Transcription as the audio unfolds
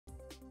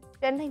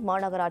சென்னை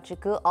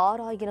மாநகராட்சிக்கு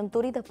 6000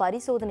 துரித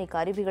பரிசோதனை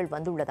கருவிகள்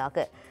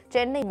வந்துள்ளதாக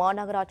சென்னை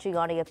மாநகராட்சி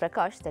ஆணையர்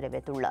பிரகாஷ்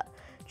தெரிவித்துள்ளார்.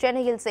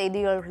 சென்னையில்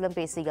செய்தியாளர்களிடம்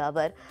பேசிய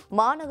அவர்,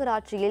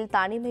 மாநகராட்சியில்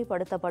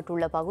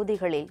தனிமைப்படுத்தப்பட்டுள்ள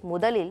பகுதிகளில்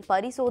முதலில்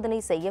பரிசோதனை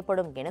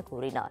செய்யப்படும் என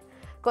கூறினார்.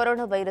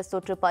 கொரோனா வைரஸ்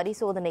தொற்று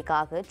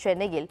பரிசோதனைக்காக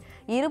சென்னையில்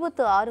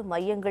 26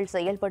 மையங்கள்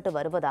செயல்பட்டு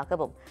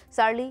வருவதாகவும்,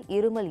 சளி,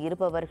 இருமல்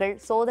இருப்பவர்கள்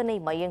சோதனை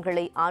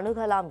மையங்களை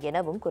அணுகலாம்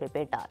எனவும்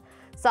குறிப்பிட்டார்.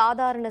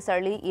 சாதாரண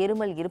சளி,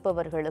 இருமல்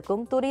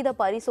இருப்பவர்களுக்கும் துரித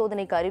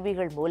பரிசோதனை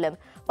கருவிகள் மூலம்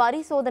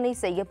பரிசோதனை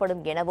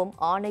செய்யப்படும் எனவும்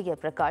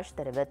ஆணையர் பிரகாஷ்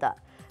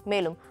தெரிவித்தார்.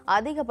 மேலும்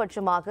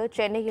அதிகபட்சமாக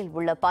சென்னையில்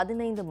உள்ள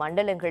 15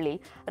 மண்டலங்களில்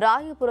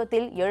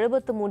ராயபுரத்தில்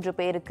 73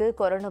 பேருக்கு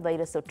கொரோனா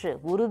வைரஸ் தொற்று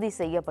உறுதி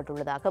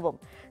செய்யப்பட்டுள்ளதாகவும்,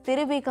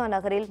 திருவிக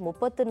நகரில்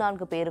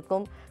 34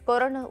 பேருக்கும்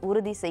கொரோனா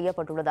உறுதி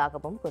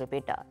செய்யப்பட்டுள்ளதாகவும்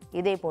குறிப்பிட்டார்.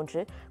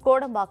 இதேபோன்று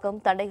கோடம்பாக்கம்,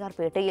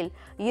 தண்டையார்பேட்டையில்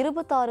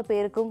 26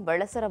 பேருக்கும்,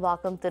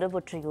 வளசரவாக்கம்,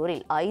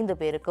 திருவொற்றியூரில் 5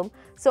 பேருக்கும்,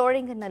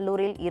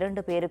 சோழிங்கநல்லூரில்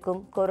 2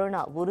 பேருக்கும்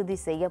கொரோனா உறுதி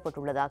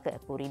செய்யப்பட்டுள்ளதாக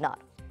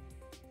கூறினார்.